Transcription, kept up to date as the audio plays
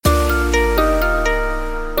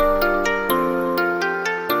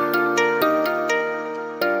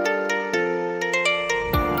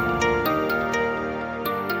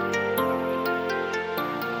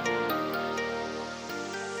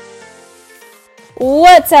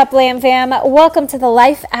What's up, Lamb Fam? Welcome to the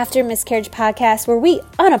Life After Miscarriage podcast, where we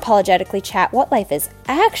unapologetically chat what life is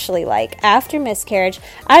actually like after miscarriage.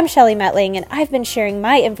 I'm Shelly Metling, and I've been sharing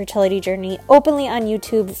my infertility journey openly on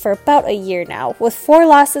YouTube for about a year now. With 4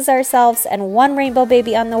 losses ourselves and 1 rainbow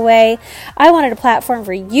baby on the way, I wanted a platform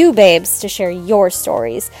for you babes to share your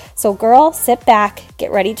stories. So girl, sit back,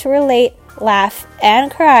 get ready to relate, laugh, and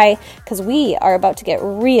cry, because we are about to get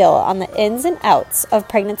real on the ins and outs of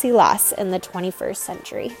pregnancy loss in the 21st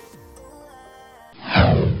century.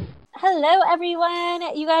 Hello,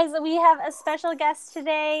 everyone. You guys, we have a special guest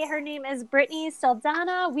today. Her name is BRITTANY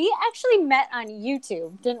Saldana. We actually met on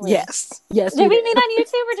YouTube, didn't we? Yes. Did we meet on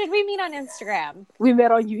YouTube or did we meet on Instagram? We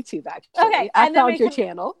met on YouTube, actually. Okay. I found your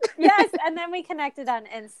channel. Yes, and then we connected on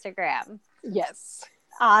Instagram. Yes.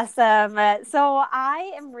 Awesome. So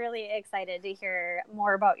I am really excited to hear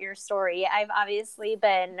more about your story. I've obviously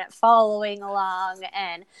been following along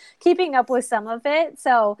and keeping up with some of it.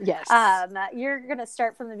 So yes. You're going to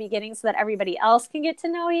start from the beginning so that everybody else can get to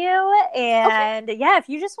know you. And yeah, if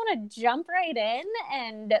you just want to jump right in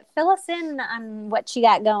and fill us in on what you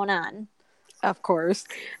got going on. Of course.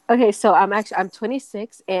 Okay, so I'm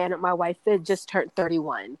 26 and my wife just turned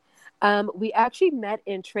 31. We actually met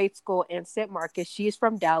in trade school in St. Marcus. She's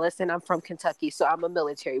from Dallas and I'm from Kentucky, so I'm a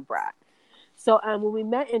military brat. So when we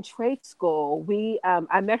met in trade school,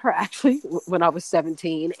 I met her actually when I was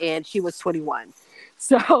 17 and she was 21.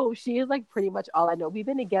 So she is like pretty much all I know. We've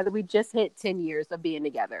been together. We just hit 10 years of being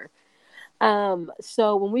together.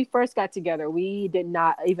 So when we first got together, we did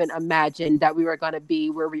not even imagine that we were going to be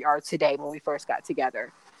where we are today when we first got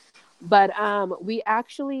together. But we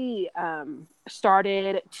actually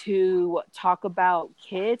started to talk about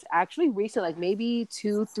kids actually recently, like maybe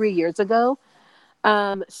 2-3 years ago.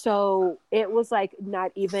 So it was like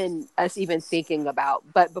not even us even thinking about.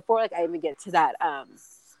 But before like I even get to that,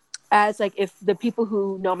 as like if the people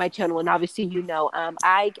who know my channel, and obviously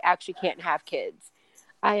I actually can't have kids.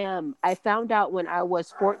 I found out when I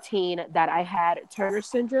was 14 that I had Turner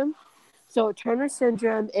syndrome. So Turner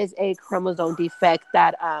syndrome is a chromosome defect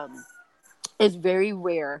that is very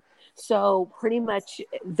rare. So pretty much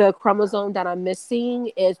the chromosome that I'm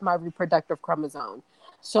missing is my reproductive chromosome.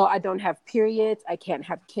 So I don't have periods. I can't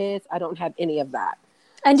have kids. I don't have any of that.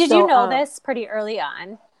 And did you know this pretty early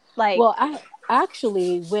on? Well, I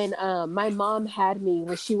actually, when my mom had me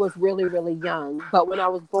when she was really, really young, but when I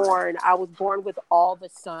was born with all the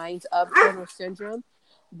signs of Turner syndrome.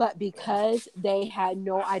 But because they had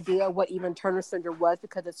no idea what even Turner syndrome was,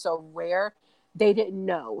 because it's so rare, they didn't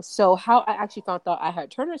know. So how I actually found out I had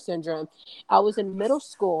Turner syndrome, I was in middle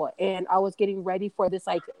school and I was getting ready for this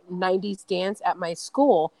like 90s dance at my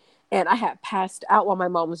school. And I had passed out while my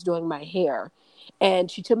mom was doing my hair. And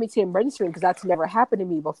she took me to the emergency room because that's never happened to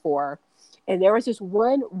me before. And there was this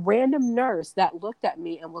one random nurse that looked at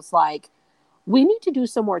me and was like, we need to do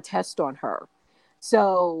some more tests on her.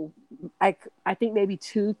 So I think maybe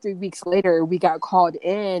 2-3 weeks later, we got called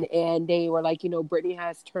in and they were like, BRITTANY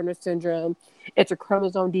has Turner syndrome. It's a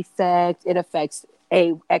chromosome defect. It affects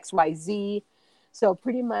XYZ. So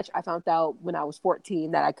pretty much I found out when I was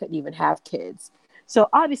 14 that I couldn't even have kids. So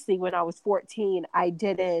obviously when I was 14,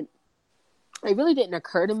 it really didn't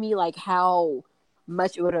occur to me like how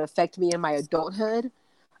much it would affect me in my adulthood.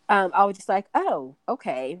 I was just like, oh,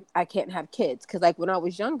 okay, I can't have kids. Because like when I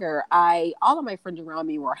was younger, all of my friends around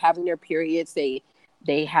me were having their periods.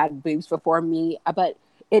 They had boobs before me, but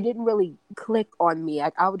it didn't really click on me.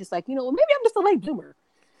 I was just like, maybe I'm just a late bloomer.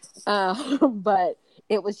 But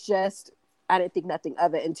it was just, I didn't think nothing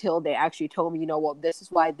of it until they actually told me, well, this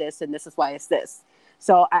is why this and this is why it's this.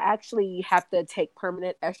 So I actually have to take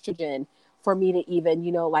permanent estrogen for me to even,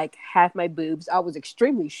 like have my boobs. I was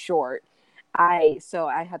extremely short. So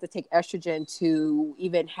I had to take estrogen to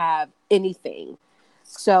even have anything.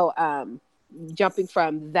 So jumping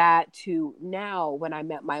from that to now, when I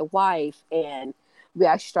met my wife and we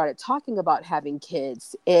actually started talking about having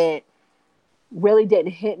kids, it really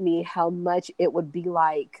didn't hit me how much it would be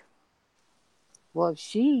like, well,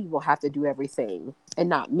 she will have to do everything and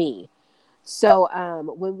not me. So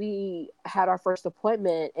when we had our first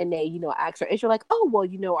appointment and they, asked her, you're like, oh,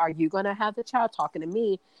 well, are you going to have the child, talking to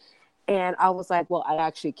me? And I was like, well, I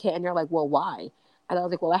actually can't. And they're like, well, why? And I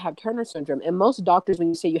was like, well, I have Turner syndrome. And most doctors, when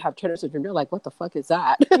you say you have Turner syndrome, they're like, what the fuck is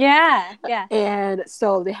that? Yeah. And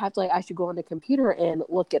so they have to actually go on the computer and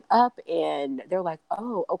look it up. And they're like,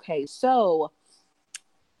 oh, okay. So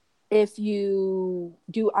if you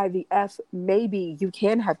do IVF, maybe you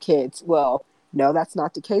can have kids. Well, no, that's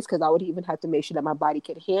not the case, because I would even have to make sure that my body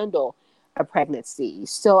could handle a pregnancy.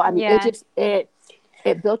 So, I mean,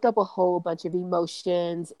 it built up a whole bunch of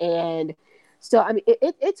emotions. And So I mean,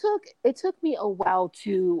 it took me a while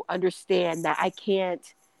to understand that I can't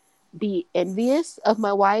be envious of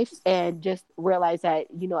my wife and just realize that,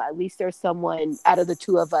 you know, at least there's someone out of the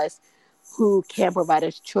two of us who can provide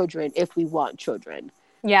us children if we want children.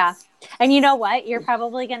 Yeah. And you know what? You're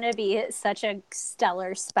probably going to be such a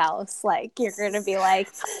stellar spouse. Like, you're going to be like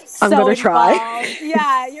I'm so gonna try. involved.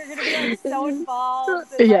 Yeah. You're going to be like so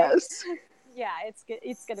involved. And like, Yes. yeah,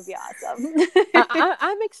 it's going to be awesome.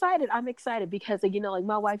 I'm excited. I'm excited because, you know, like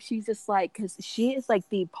my wife, she's just like, because she is like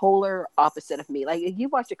the polar opposite of me. Like you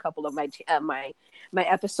watched a couple of my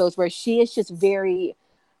episodes where she is just very,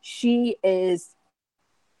 she is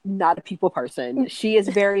not a people person. She is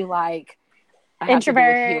very like, I have to deal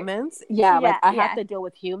with Introvert. humans. Yeah, like Yeah. I have Yeah. to deal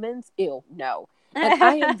with humans. Ew, no. And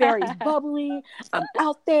I am very bubbly. I'm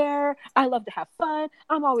out there. I love to have fun.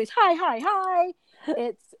 I'm always hi, hi, hi.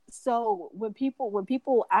 It's so when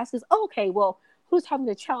people ask us, oh, okay, well, who's having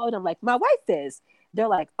a child? I'm like, my wife is. They're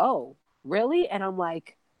like, oh, really? And I'm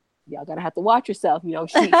like, y'all gotta have to watch yourself. You know,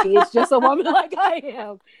 she is just a woman like I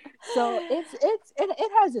am. So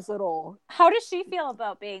it has this little. How does she feel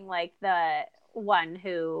about being like the one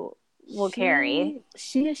who will carry?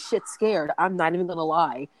 She is shit scared. I'm not even gonna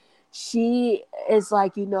lie. She is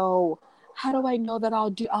like, you know, how do I know that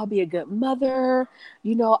I'll be a good mother?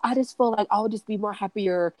 You know, I just feel like I'll just be more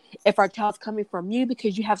happier if our child's coming from you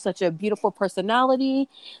because you have such a beautiful personality.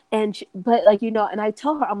 But like, you know, and I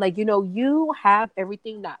tell her, I'm like, you know, you have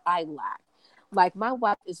everything that I lack. Like my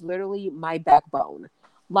wife is literally my backbone.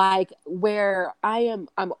 Like where I'm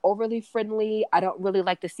overly friendly. I don't really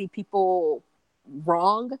like to see people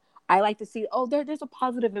wrong. I like to see, oh, there's a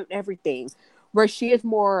positive in everything. Where she is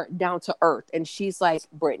more down to earth, and she's like,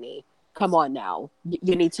 Brittany, come on now,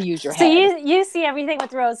 you need to use your So head. you see everything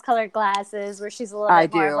with rose-colored glasses, where she's a little I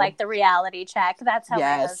bit more of do. like the reality check. That's how my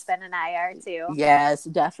Yes, husband and I are too. yes,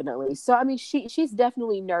 definitely. So I mean, she's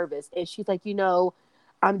definitely nervous, and she's like, you know,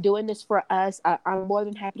 I'm doing this for us. I'm more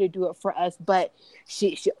than happy to do it for us. But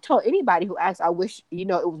she told anybody who asks, I wish, you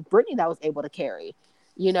know, it was Brittany that was able to carry,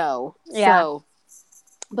 you know. Yeah. So,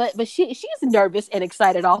 but she's nervous and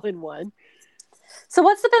excited all in one. So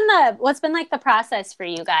what's been like the process for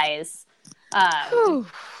you guys Well,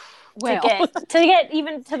 to get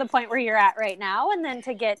even to the point where you're at right now, and then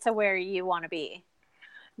to get to where you want to be?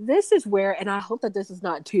 this is where, and I hope that this is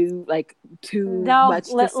not too No, much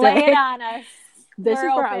to lay it say. on us. This We're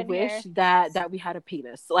is where I open wish here. that we had a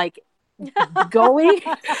penis. Like going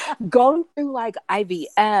going through like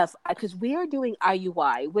IVF because we are doing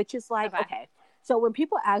IUI, which is like Okay. okay. So when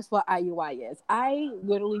people ask what IUI is, I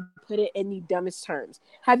literally put it in the dumbest terms.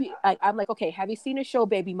 Have you? I'm like, okay, have you seen a show,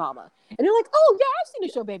 Baby Mama? And they're like, oh yeah, I've seen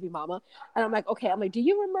a show, Baby Mama. And I'm like, okay. I'm like, do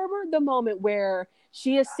you remember the moment where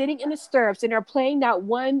she is sitting in the stirrups and they're playing that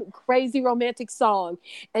one crazy romantic song,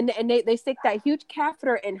 and they stick that huge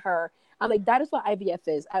catheter in her. I'm like, that is what IVF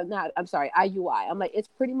is. I'm sorry, IUI. I'm like, it's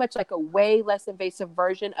pretty much like a way less invasive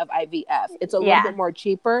version of IVF. It's a little Yeah. bit more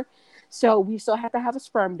cheaper. So we still have to have a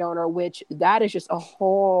sperm donor, which that is just a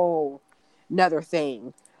whole another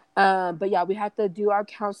thing. But yeah, we have to do our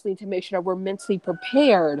counseling to make sure that we're mentally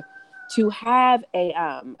prepared to have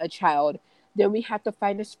a child. Then we have to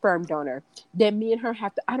find a sperm donor. Then me and her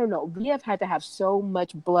have to, I don't know, we have had to have so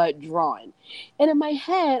much blood drawn. And in my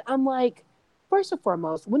head, I'm like, first and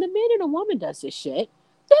foremost, when a man and a woman does this shit,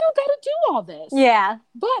 they don't got to do all this. Yeah.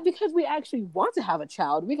 But because we actually want to have a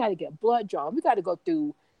child, we got to get blood drawn. We got to go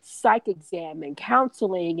through psych exam and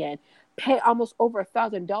counseling and pay almost over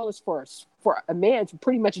 $1,000 for a man to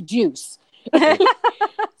pretty much juice.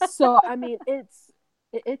 So I mean, it's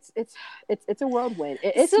a whirlwind.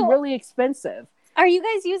 It's So really expensive. are you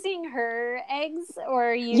guys using her eggs,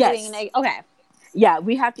 or are you doing an Yes. egg? Okay. Yeah,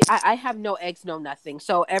 we have to. I have no eggs, no nothing.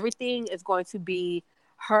 So everything is going to be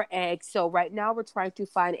her eggs. So right now we're trying to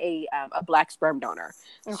find a black sperm donor.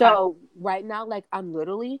 Okay. So right now, like I'm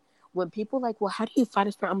literally when people like, well, how do you find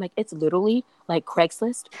a sperm? I'm like, it's literally like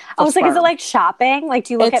Craigslist I for was like, is it sperm. like shopping? Like,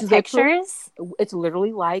 do you look It's at literally pictures? it's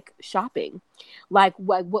literally like shopping. Like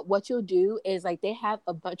what you'll do is like they have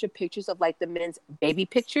a bunch of pictures of like the men's baby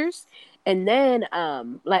pictures, and then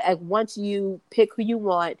like once you pick who you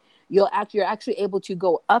want, you're actually able to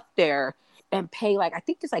go up there and pay like I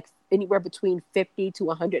think it's like anywhere between $50 to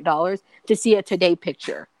 $100 to see a today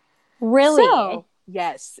picture. Really? So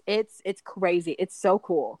yes, it's crazy. It's so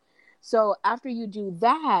cool. So after you do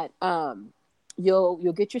that,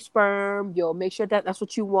 you'll get your sperm. You'll make sure that that's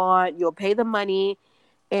what you want. You'll pay the money,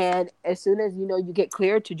 and as soon as you know you get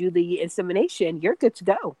cleared to do the insemination, you're good to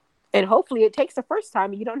go. And hopefully it takes the first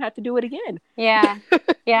time and you don't have to do it again. Yeah.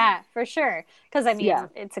 Yeah, for sure. Because, I Yeah. mean,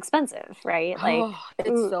 it's expensive, right? Like, Oh,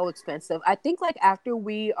 it's so expensive. I think like after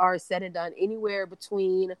we are said and done, anywhere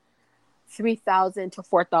between $3,000 to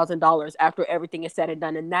 $4,000 after everything is said and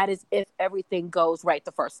done, and that is if everything goes right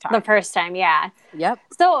the first the time. first time, yeah. Yep.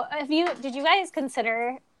 So, did you guys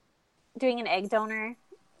consider doing an egg donor?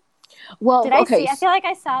 Well, Did I okay. see? I feel like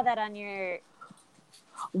I saw that on your.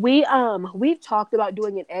 We've talked about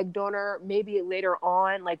doing an egg donor maybe later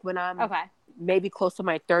on, like when I'm Okay. maybe close to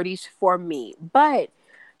my 30s for me. But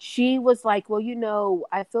she was like, well,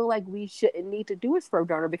 I feel like we shouldn't need to do a sperm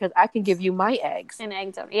donor because I can give you my eggs. An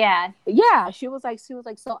egg donor, yeah. Yeah, she was like, so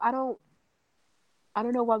I don't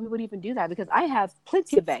know why we would even do that because I have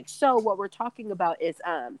plenty of eggs. So what we're talking about is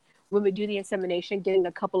when we do the insemination, getting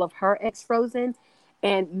a couple of her eggs frozen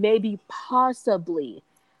and maybe possibly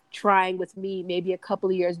trying with me maybe a couple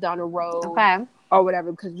of years down the road Okay. or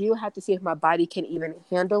whatever, because we'll have to see if my body can even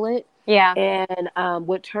handle it. Yeah. And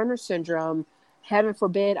with Turner syndrome, heaven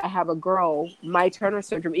forbid I have a girl, my Turner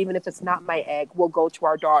syndrome, even if it's not my egg, will go to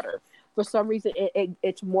our daughter. For some reason,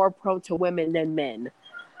 it's more prone to women than men.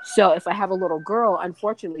 So if I have a little girl,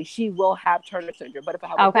 unfortunately, she will have Turner syndrome. But if I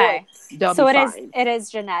have a boy, Okay. they'll So be fine. it is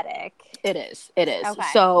genetic. It is. It is. Okay.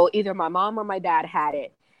 So either my mom or my dad had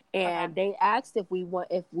it. And Okay. they asked if we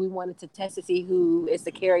wanted to test to see who is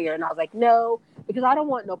the carrier, and I was like, no, because I don't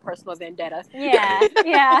want no personal vendetta. Yeah.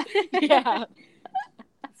 Yeah. Yeah.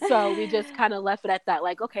 So we just kind of left it at that.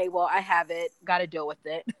 Like, okay, well, I have it. Got to deal with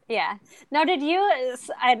it. Yeah. Now, did you?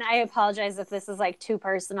 And I apologize if this is like too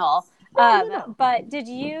personal. No. But did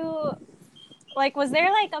you? Like, was there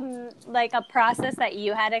like a process that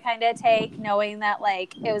you had to kind of take, knowing that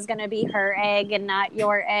like it was gonna be her egg and not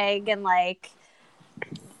your egg, and like,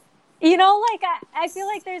 like I feel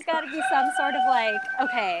like there's got to be some sort of like,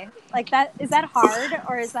 okay, like that is that hard,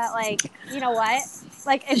 or is that like, you know what,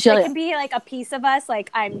 like it Shelly, can be like a piece of us,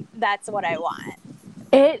 like that's what I want.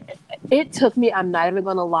 it took me. I'm not even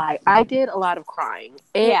gonna lie. I did a lot of crying.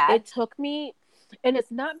 Yeah. It took me, and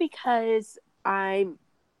it's not because I'm.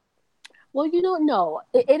 Well, no,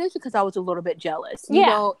 it is because I was a little bit jealous.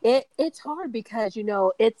 Yeah. It's hard because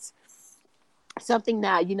it's something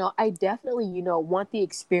that I definitely want the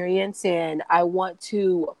experience, and I want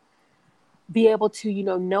to be able to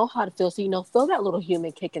know how to feel. So feel that little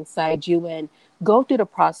human kick inside you and go through the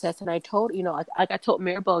process. And I told like I told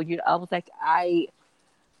Maribel, I was like, I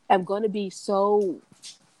am going to be so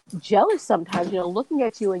jealous sometimes, looking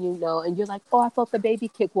at you, and and you're like, oh, I felt the baby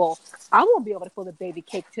kick. Well, I won't be able to feel the baby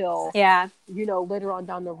kick till Yeah. later on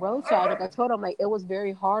down the road. So I told him, like, it was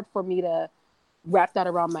very hard for me to wrap that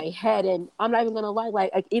around my head. And I'm not even gonna lie,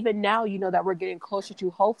 like even now, that we're getting closer to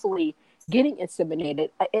hopefully getting inseminated,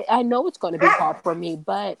 I know it's going to be hard for me,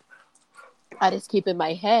 but I just keep in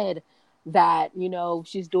my head that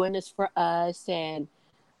she's doing this for us, and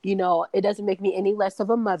it doesn't make me any less of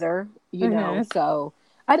a mother, so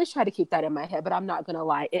I just try to keep that in my head. But I'm not gonna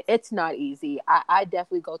lie, it's not easy. I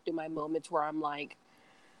definitely go through my moments where I'm like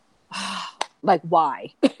like,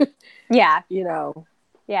 why? Yeah. you know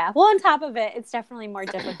Yeah. Well, on top of it, it's definitely more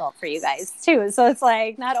difficult for you guys too. So it's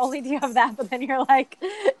like, not only do you have that, but then you're like,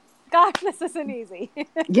 God, this isn't easy.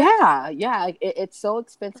 Yeah, it's so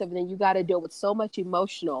expensive, and then you got to deal with so much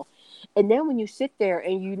emotional. And then when you sit there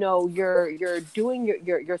and you're doing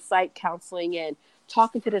your psych counseling and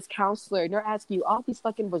talking to this counselor, and they're asking you all these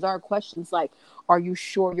fucking bizarre questions like, "Are you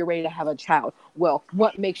sure you're ready to have a child? Well,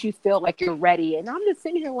 what makes you feel like you're ready?" And I'm just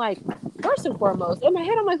sitting here like, first and foremost, in my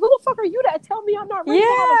head, I'm like, "Who the fuck are you to tell me I'm not ready to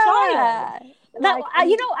have a child?" Yeah. That Like, I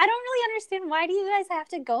mean, I don't really understand, why do you guys have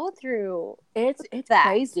to go through it's that?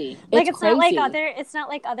 crazy. Like, It's crazy. it's not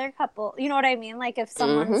like other couple, you know what I mean? Like, if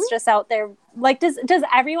someone's Mm-hmm. just out there, like, does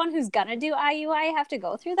everyone who's gonna do IUI have to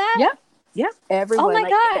go through that? Yeah, Oh everyone. my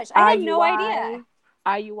Like gosh, I had no idea.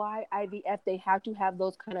 IUI, IVF, they have to have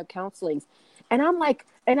those kind of counselings. And I'm like,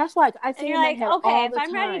 and that's why I And say you're in my like, head okay, all if the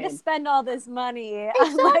I'm ready to time. spend all this money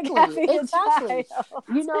on like having a Exactly.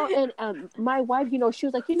 child. And my wife, she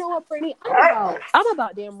was like, you know what, Brittany, I'm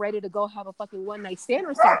about damn ready to go have a fucking one night stand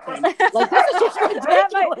or something. Like, this is just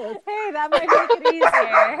ridiculous. That might make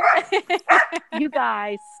it easier. You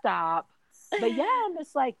guys stop. But yeah, I'm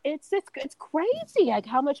just like, it's crazy, like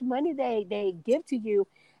how much money they give to you,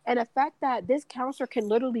 and the fact that this counselor can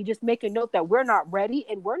literally just make a note that we're not ready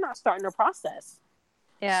and we're not starting the process.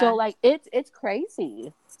 So Yeah. like it's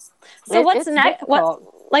crazy. So what's It's next?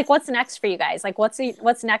 difficult. What's next for you guys? Like, what's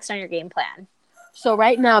next on your game plan? So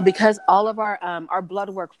right now, because all of our blood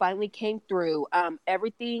work finally came through,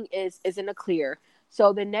 everything is in a clear.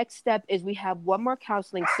 So the next step is we have one more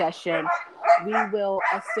counseling session. We will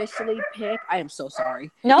officially pick. I am so sorry.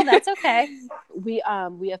 No, that's okay. We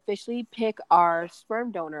officially pick our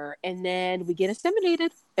sperm donor, and then we get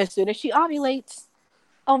inseminated as soon as she ovulates.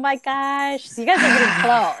 Oh my gosh. So you guys are getting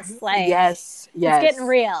close. Like, yes. it's getting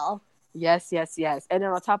real. Yes. And then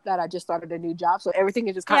on top of that, I just started a new job, so everything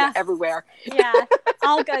is just kind of everywhere. Yeah.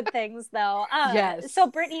 All good things though. Yes. So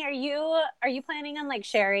Brittany, are you planning on like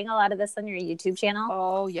sharing a lot of this on your YouTube channel?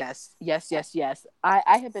 Oh yes.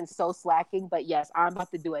 I have been so slacking, but yes, I'm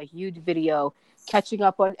about to do a huge video catching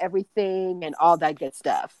up on everything and all that good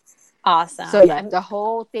stuff. Awesome. So yeah, the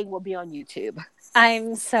whole thing will be on YouTube.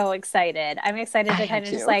 I'm so excited. I'm excited to kind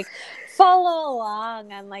of just like follow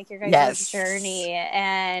along on like your guys' journey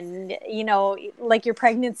and, you know, like your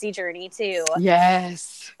pregnancy journey too.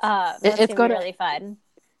 Yes. It's going to be really fun.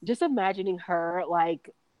 Just imagining her like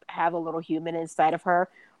have a little human inside of her.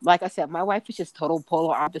 Like I said, my wife is just total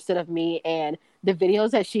polar opposite of me, and the videos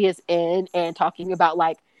that she is in and talking about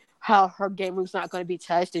like how her game room's not going to be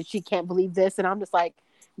touched and she can't believe this. And I'm just like,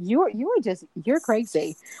 you're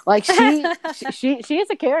crazy. Like she is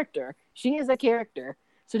a character. She is a character.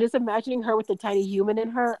 So just imagining her with the tiny human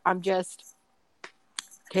in her, I'm just,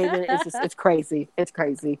 Kaden, it's crazy. It's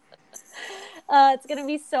crazy. It's going to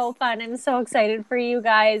be so fun. I'm so excited for you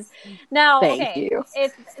guys. Now, Thank you.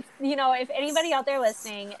 If anybody out there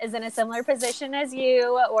listening is in a similar position as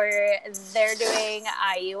you, or they're doing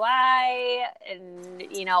IUI, and,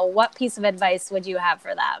 you know, what piece of advice would you have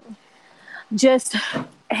for them? Just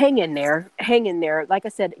hang in there. Like I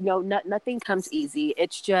said, you know, nothing comes easy.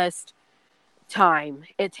 It's just time.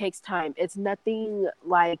 It takes time. It's nothing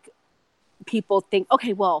like people think,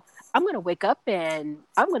 okay, well, I'm going to wake up and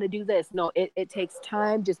I'm going to do this. No, it takes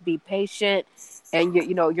time. Just be patient, and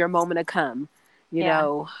your moment to come. You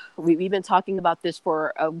know, we've been talking about this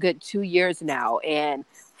for a good 2 years now, and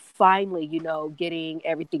finally, you know, getting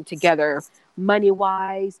everything together,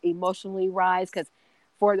 money-wise, emotionally-wise, because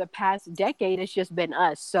for the past decade, it's just been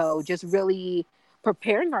us. So just really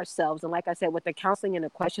preparing ourselves. And like I said, with the counseling and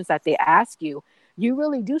the questions that they ask you, you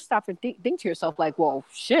really do stop and think to yourself like, well,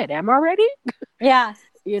 shit, am I ready? Yeah.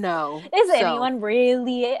 You know. Is anyone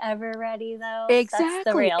really ever ready, though? Exactly. That's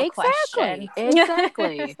the real question.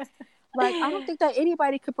 Exactly. Like, I don't think that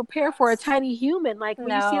anybody could prepare for a tiny human. Like, when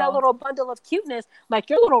you see that little bundle of cuteness, like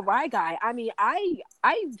your little Rye guy. I mean, I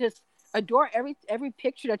just adore every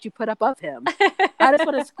picture that you put up of him. I just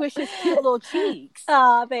want to squish his cute little cheeks.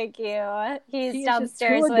 Oh, thank you. He's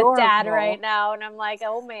downstairs with Dad right now, and I'm like,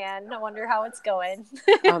 oh man, I wonder how it's going.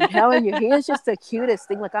 I'm telling you, he is just the cutest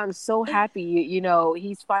thing. Like, I'm so happy, you know,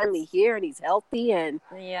 he's finally here and he's healthy. And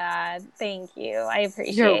yeah, thank you. I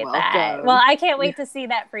appreciate that. Well, I can't wait to see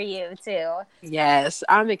that for you too. Yes,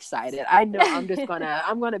 I'm excited. I know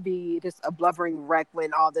I'm gonna be just a blubbering wreck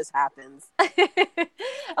when all this happens. Okay,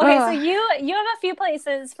 so you have a few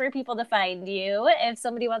places for people to find you. If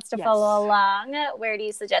somebody wants to follow along, where do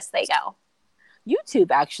you suggest they go?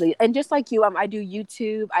 YouTube, actually. And just like you, I do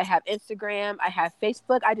YouTube. I have Instagram. I have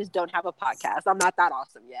Facebook. I just don't have a podcast. I'm not that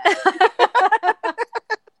awesome yet.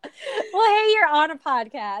 Well, hey, you're on a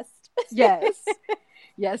podcast. Yes.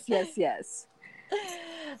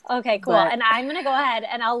 Okay, cool. And I'm going to go ahead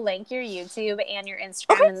and I'll link your YouTube and your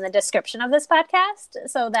Instagram in the description of this podcast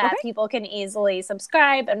so that people can easily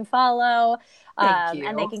subscribe and follow.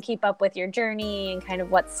 And they can keep up with your journey and kind of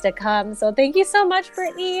what's to come. So thank you so much,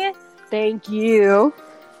 Brittany. Thank you.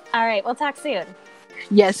 All right, we'll talk soon.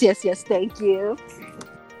 Yes. Thank you.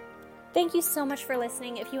 Thank you so much for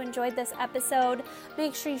listening. If you enjoyed this episode,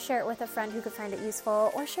 make sure you share it with a friend who could find it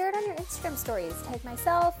useful, or share it on your Instagram stories. Tag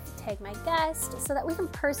myself, tag my guest, so that we can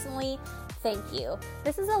personally thank you.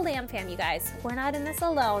 This is a Lamb Fam, you guys. We're not in this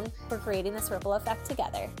alone. We're creating this ripple effect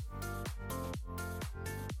together.